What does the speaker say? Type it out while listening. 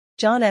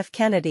John F.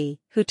 Kennedy,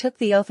 who took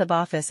the oath of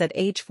office at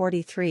age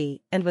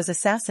 43 and was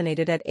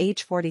assassinated at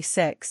age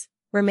 46,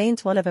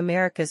 remains one of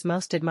America's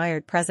most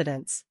admired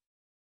presidents.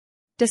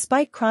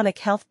 Despite chronic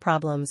health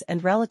problems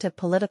and relative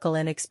political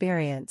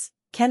inexperience,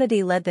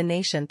 Kennedy led the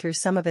nation through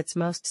some of its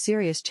most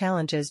serious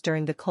challenges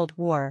during the Cold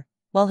War,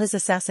 while his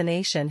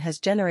assassination has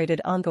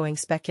generated ongoing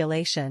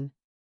speculation.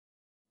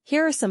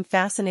 Here are some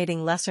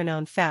fascinating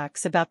lesser-known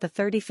facts about the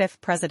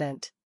 35th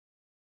president.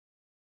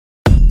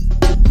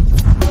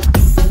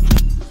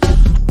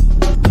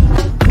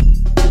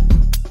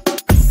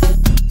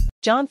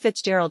 John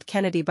Fitzgerald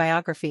Kennedy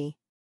biography.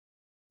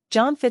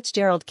 John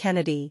Fitzgerald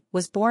Kennedy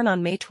was born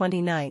on May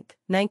 29,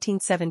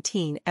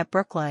 1917 at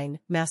Brookline,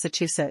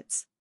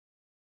 Massachusetts.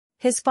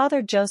 His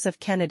father Joseph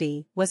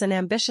Kennedy was an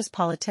ambitious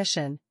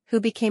politician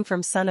who became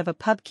from son of a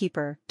pub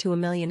keeper to a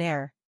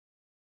millionaire.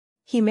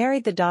 He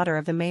married the daughter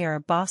of the mayor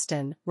of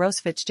Boston,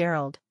 Rose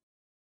Fitzgerald.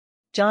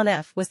 John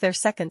F. was their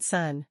second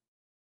son.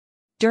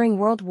 During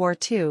World War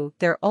II,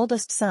 their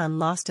oldest son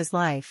lost his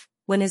life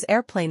when his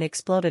airplane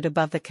exploded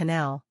above the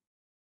canal.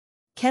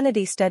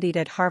 Kennedy studied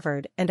at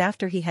Harvard, and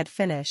after he had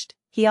finished,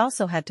 he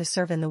also had to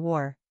serve in the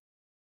war.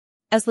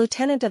 As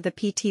lieutenant of the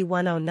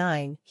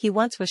PT-109, he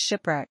once was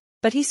shipwrecked,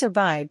 but he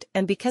survived,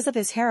 and because of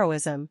his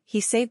heroism, he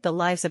saved the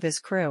lives of his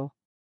crew.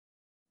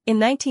 In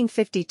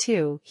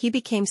 1952, he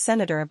became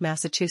Senator of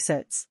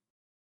Massachusetts.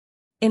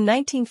 In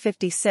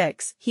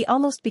 1956, he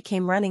almost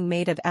became running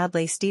mate of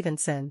Adlai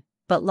Stevenson,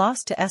 but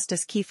lost to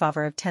Estes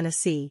Kefauver of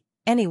Tennessee.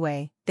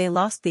 Anyway, they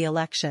lost the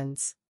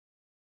elections.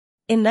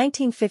 In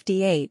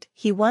 1958,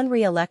 he won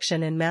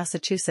re-election in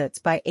Massachusetts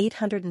by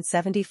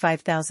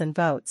 875,000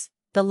 votes,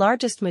 the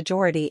largest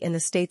majority in the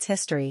state's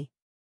history.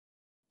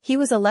 He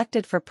was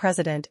elected for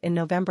president in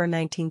November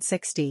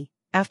 1960,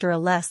 after a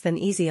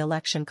less-than-easy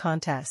election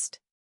contest.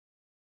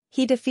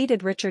 He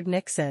defeated Richard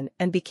Nixon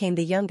and became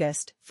the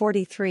youngest,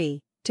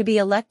 43, to be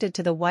elected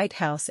to the White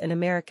House in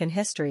American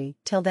history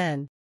till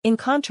then. In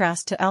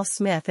contrast to Al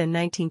Smith in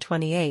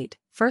 1928,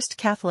 first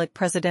Catholic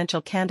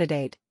presidential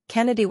candidate,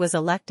 Kennedy was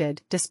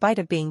elected despite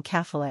of being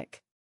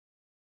Catholic.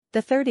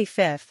 The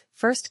 35th,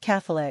 first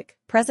Catholic,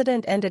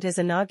 president ended his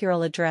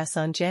inaugural address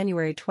on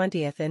January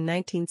 20 in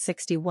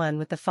 1961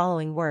 with the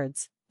following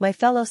words: "My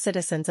fellow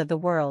citizens of the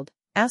world,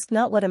 ask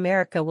not what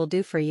America will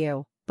do for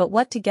you, but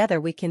what together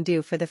we can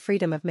do for the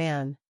freedom of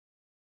man."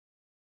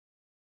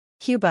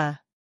 Cuba.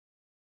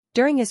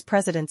 During his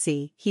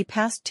presidency, he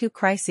passed two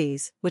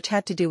crises which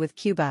had to do with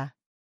Cuba.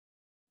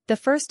 The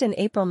first in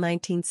April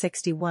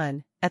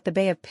 1961, at the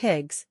Bay of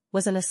Pigs,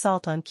 was an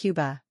assault on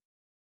Cuba.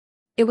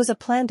 It was a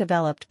plan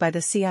developed by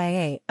the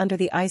CIA under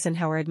the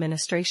Eisenhower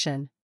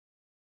administration.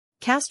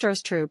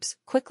 Castro's troops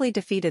quickly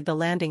defeated the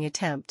landing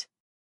attempt.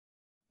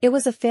 It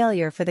was a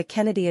failure for the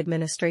Kennedy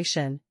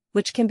administration,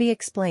 which can be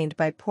explained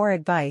by poor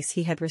advice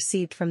he had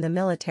received from the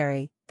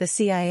military, the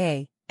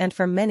CIA, and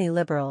from many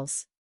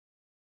liberals.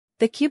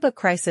 The Cuba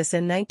crisis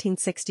in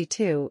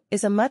 1962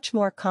 is a much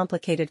more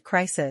complicated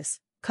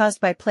crisis,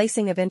 caused by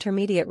placing of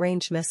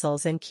intermediate-range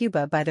missiles in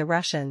Cuba by the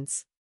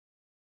Russians.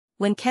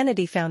 When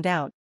Kennedy found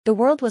out, the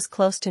world was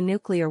close to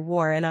nuclear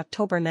war in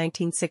October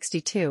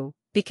 1962,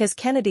 because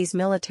Kennedy's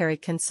military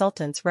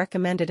consultants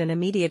recommended an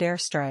immediate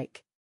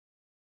airstrike.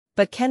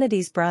 But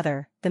Kennedy's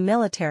brother, the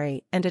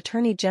military and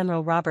Attorney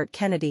General Robert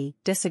Kennedy,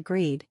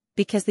 disagreed,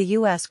 because the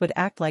U.S. would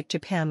act like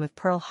Japan with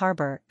Pearl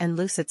Harbor and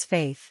lose its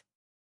faith.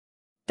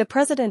 The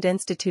president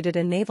instituted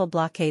a naval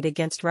blockade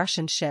against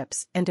Russian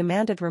ships and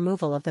demanded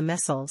removal of the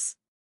missiles.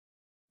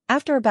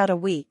 After about a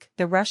week,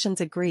 the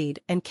Russians agreed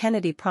and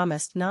Kennedy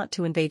promised not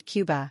to invade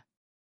Cuba.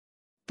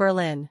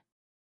 Berlin.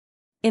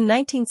 In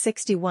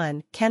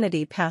 1961,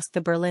 Kennedy passed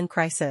the Berlin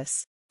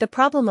Crisis. The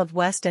problem of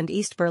West and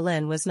East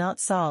Berlin was not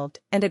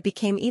solved, and it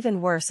became even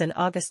worse in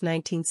August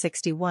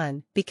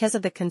 1961 because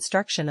of the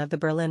construction of the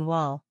Berlin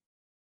Wall.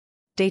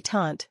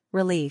 Détente,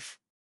 relief.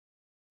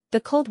 The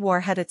Cold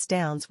War had its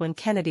downs when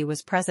Kennedy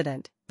was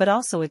president, but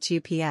also its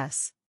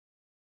ups.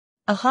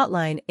 A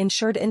hotline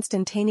ensured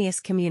instantaneous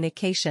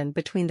communication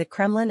between the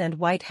Kremlin and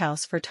White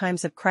House for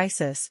times of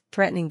crisis,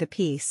 threatening the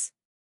peace.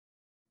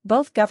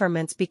 Both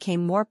governments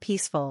became more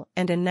peaceful,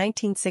 and in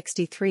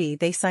 1963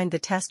 they signed the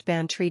Test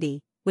Ban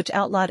Treaty, which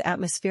outlawed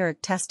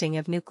atmospheric testing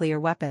of nuclear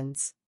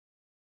weapons.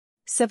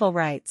 Civil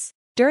rights.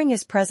 During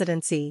his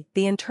presidency,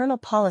 the internal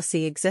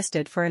policy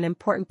existed for an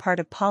important part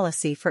of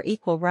policy for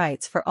equal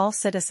rights for all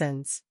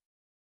citizens.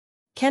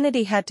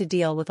 Kennedy had to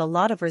deal with a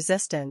lot of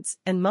resistance,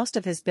 and most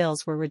of his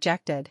bills were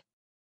rejected.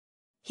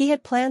 He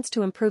had plans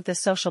to improve the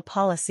social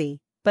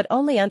policy, but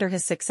only under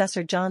his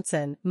successor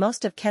Johnson.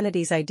 Most of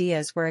Kennedy's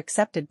ideas were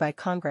accepted by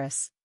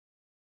Congress.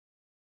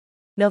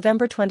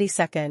 November 22,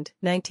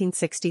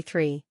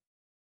 1963.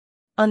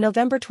 On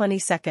November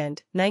 22,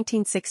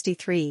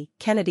 1963,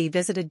 Kennedy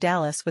visited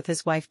Dallas with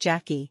his wife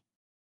Jackie.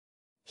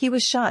 He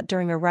was shot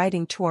during a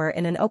riding tour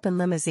in an open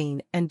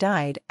limousine and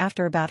died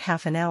after about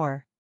half an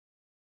hour.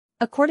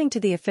 According to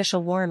the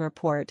official Warren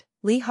report,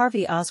 Lee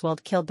Harvey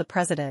Oswald killed the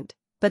president,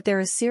 but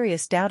there is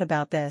serious doubt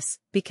about this,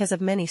 because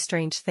of many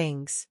strange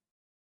things.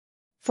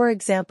 For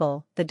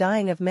example, the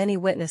dying of many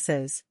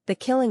witnesses, the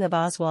killing of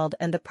Oswald,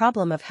 and the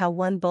problem of how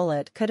one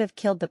bullet could have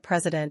killed the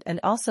president and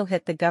also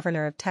hit the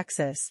governor of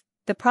Texas,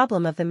 the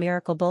problem of the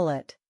miracle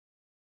bullet.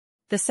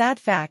 The sad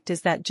fact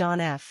is that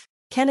John F.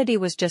 Kennedy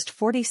was just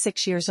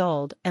 46 years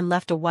old and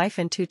left a wife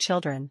and 2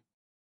 children.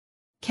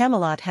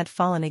 Camelot had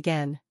fallen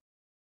again.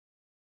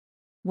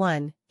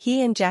 1. He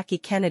and Jackie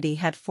Kennedy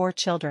had 4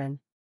 children.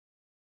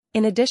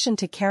 In addition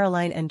to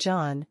Caroline and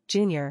John,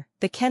 Jr.,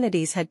 the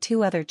Kennedys had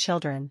 2 other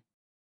children.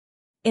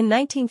 In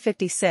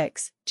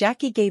 1956,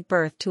 Jackie gave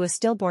birth to a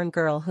stillborn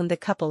girl whom the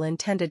couple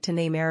intended to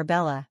name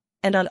Arabella,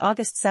 and on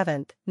August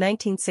 7,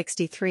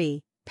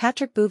 1963,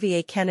 Patrick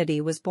Bouvier Kennedy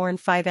was born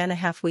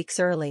 5.5 weeks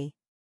early.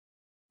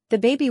 The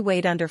baby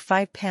weighed under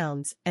 5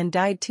 pounds and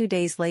died 2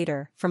 days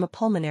later from a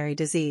pulmonary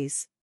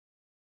disease.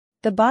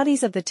 The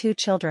bodies of the 2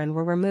 children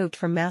were removed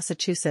from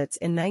Massachusetts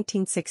in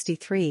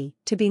 1963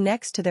 to be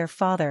next to their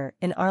father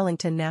in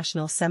Arlington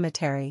National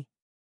Cemetery.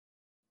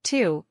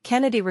 2.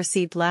 Kennedy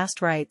received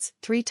last rites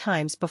 3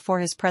 times before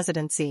his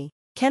presidency.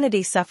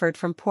 Kennedy suffered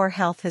from poor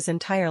health his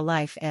entire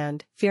life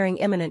and, fearing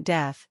imminent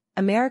death,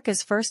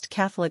 America's first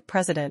Catholic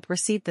president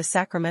received the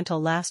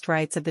sacramental last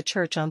rites of the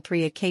Church on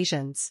 3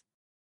 occasions.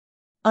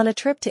 On a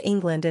trip to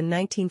England in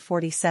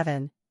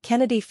 1947,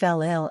 Kennedy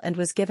fell ill and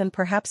was given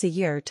perhaps a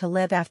year to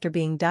live after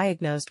being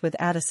diagnosed with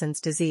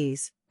Addison's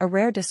disease, a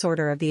rare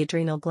disorder of the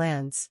adrenal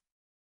glands.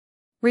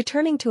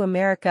 Returning to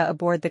America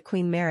aboard the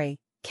Queen Mary,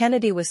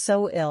 Kennedy was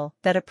so ill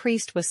that a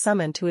priest was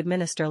summoned to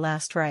administer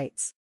last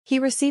rites. He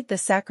received the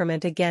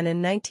sacrament again in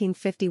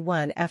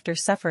 1951 after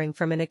suffering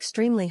from an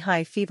extremely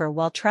high fever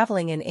while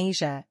traveling in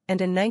Asia,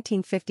 and in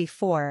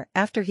 1954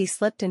 after he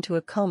slipped into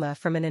a coma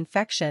from an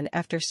infection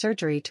after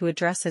surgery to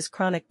address his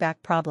chronic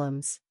back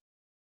problems.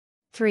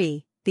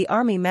 3. The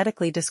Army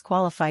medically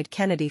disqualified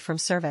Kennedy from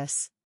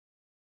service.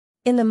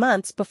 In the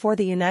months before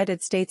the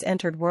United States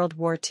entered World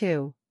War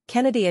II,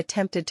 Kennedy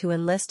attempted to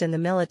enlist in the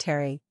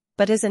military,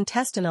 but his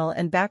intestinal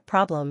and back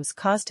problems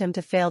caused him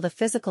to fail the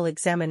physical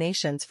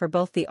examinations for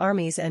both the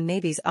Army's and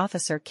Navy's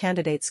officer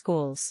candidate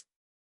schools.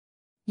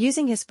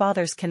 Using his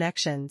father's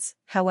connections,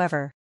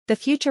 however, the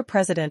future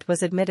president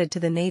was admitted to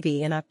the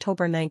Navy in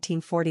October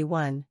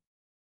 1941.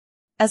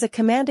 As a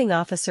commanding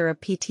officer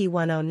of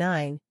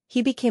PT-109,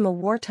 he became a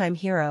wartime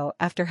hero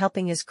after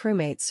helping his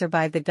crewmates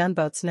survive the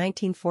gunboat's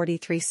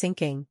 1943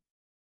 sinking.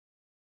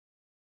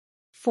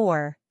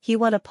 4. He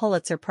won a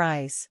Pulitzer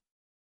Prize.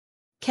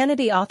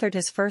 Kennedy authored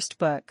his first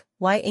book,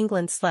 Why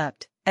England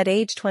Slept, at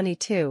age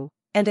 22,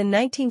 and in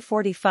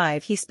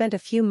 1945 he spent a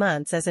few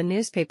months as a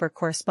newspaper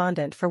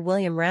correspondent for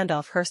William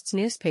Randolph Hearst's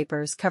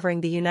newspapers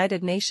covering the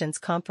United Nations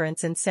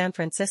Conference in San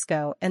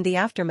Francisco and the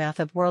aftermath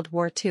of World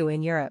War II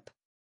in Europe.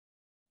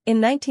 In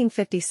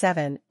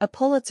 1957, a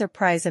Pulitzer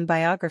Prize in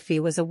biography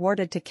was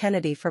awarded to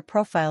Kennedy for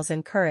Profiles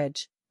in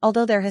Courage,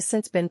 although there has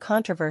since been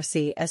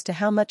controversy as to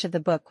how much of the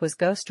book was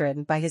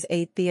ghostwritten by his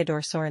aide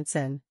Theodore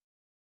Sorensen.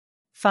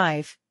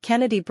 5.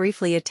 Kennedy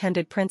briefly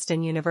attended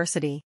Princeton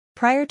University.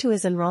 Prior to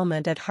his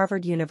enrollment at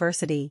Harvard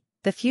University,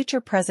 the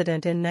future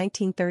president in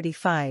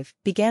 1935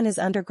 began his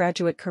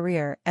undergraduate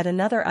career at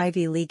another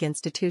Ivy League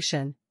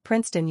institution,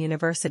 Princeton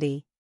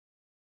University.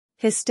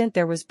 His stint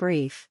there was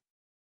brief.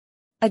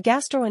 A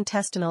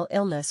gastrointestinal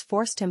illness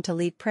forced him to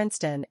leave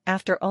Princeton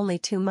after only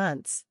 2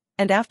 months,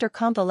 and after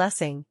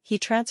convalescing, he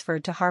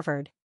transferred to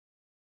Harvard.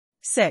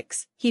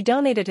 6. He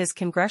donated his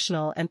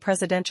congressional and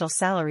presidential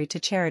salary to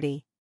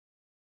charity.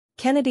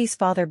 Kennedy's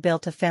father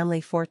built a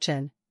family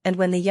fortune, and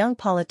when the young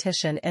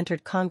politician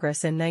entered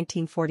Congress in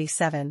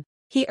 1947,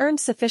 he earned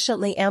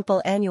sufficiently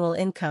ample annual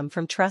income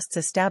from trusts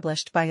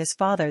established by his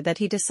father that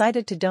he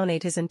decided to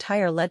donate his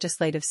entire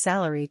legislative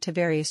salary to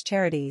various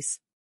charities.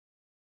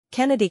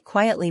 Kennedy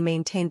quietly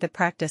maintained the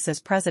practice as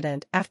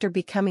president after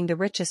becoming the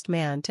richest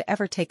man to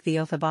ever take the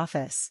oath of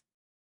office.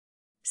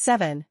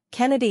 7.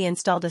 Kennedy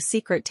installed a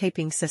secret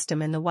taping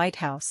system in the White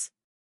House.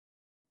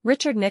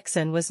 Richard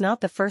Nixon was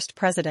not the first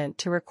president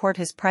to record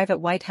his private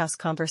White House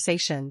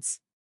conversations.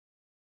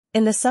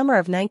 In the summer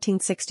of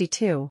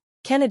 1962,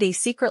 Kennedy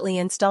secretly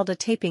installed a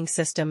taping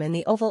system in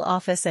the Oval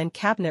Office and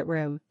Cabinet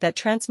Room that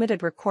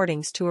transmitted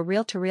recordings to a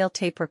reel-to-reel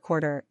tape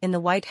recorder in the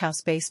White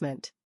House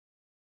basement.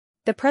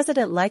 The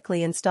president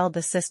likely installed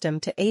the system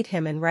to aid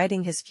him in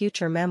writing his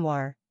future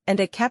memoir, and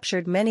it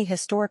captured many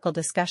historical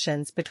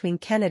discussions between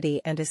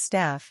Kennedy and his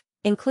staff,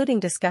 including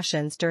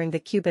discussions during the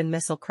Cuban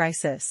Missile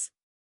Crisis.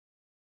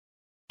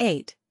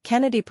 8.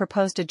 Kennedy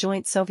proposed a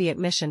joint Soviet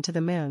mission to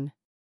the moon.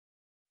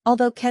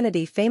 Although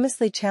Kennedy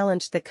famously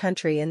challenged the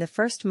country in the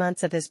first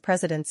months of his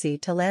presidency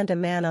to land a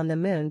man on the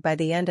moon by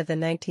the end of the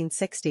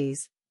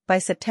 1960s, by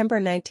September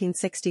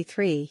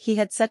 1963 he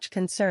had such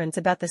concerns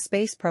about the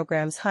space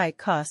program's high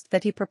cost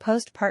that he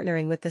proposed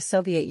partnering with the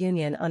Soviet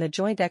Union on a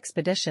joint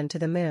expedition to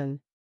the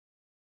moon.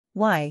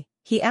 Why,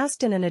 he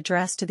asked in an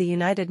address to the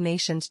United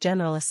Nations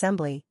General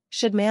Assembly,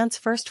 should man's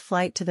first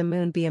flight to the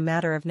moon be a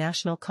matter of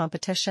national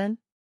competition?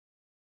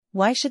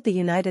 Why should the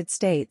United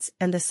States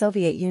and the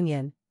Soviet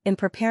Union, in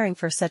preparing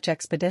for such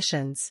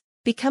expeditions,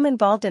 become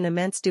involved in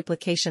immense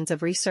duplications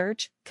of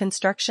research,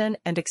 construction,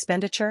 and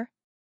expenditure?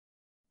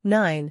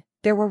 9.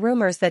 There were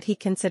rumors that he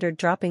considered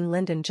dropping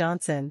Lyndon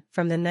Johnson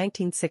from the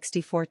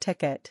 1964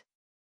 ticket.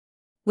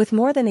 With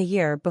more than a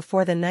year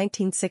before the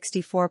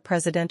 1964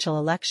 presidential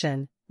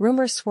election,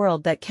 rumors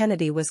swirled that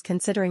Kennedy was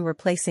considering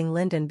replacing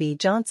Lyndon B.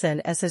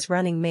 Johnson as his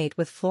running mate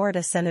with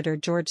Florida Senator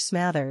George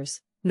Smathers,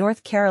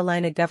 North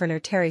Carolina Governor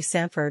Terry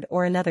Sanford,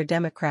 or another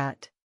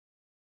Democrat.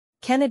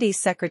 Kennedy's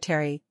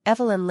secretary,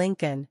 Evelyn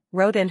Lincoln,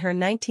 wrote in her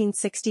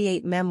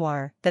 1968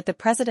 memoir that the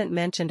president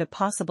mentioned a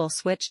possible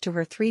switch to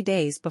her 3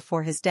 days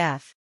before his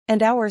death,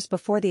 and hours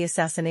before the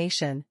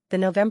assassination. The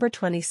November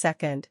 22,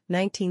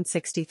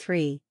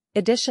 1963,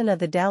 edition of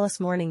the Dallas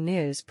Morning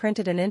News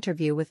printed an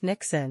interview with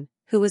Nixon,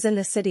 who was in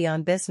the city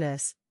on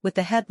business, with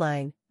the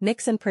headline,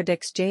 "Nixon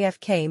predicts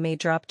JFK may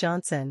drop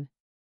Johnson."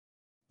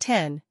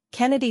 10.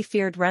 Kennedy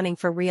feared running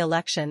for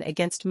re-election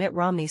against Mitt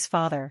Romney's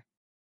father.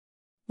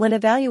 When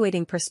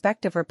evaluating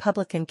prospective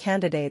Republican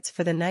candidates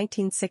for the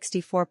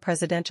 1964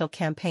 presidential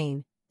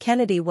campaign,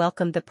 Kennedy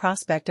welcomed the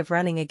prospect of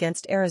running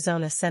against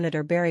Arizona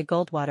Senator Barry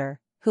Goldwater,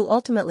 who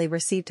ultimately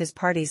received his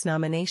party's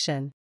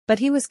nomination, but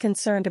he was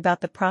concerned about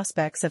the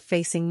prospects of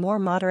facing more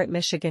moderate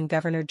Michigan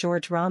Governor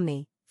George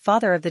Romney,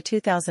 father of the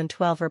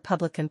 2012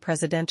 Republican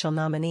presidential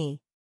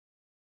nominee.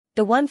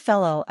 "The one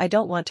fellow I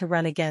don't want to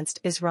run against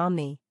is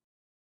Romney.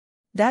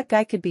 That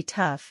guy could be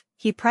tough,"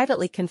 he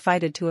privately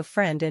confided to a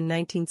friend in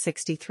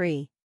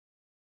 1963.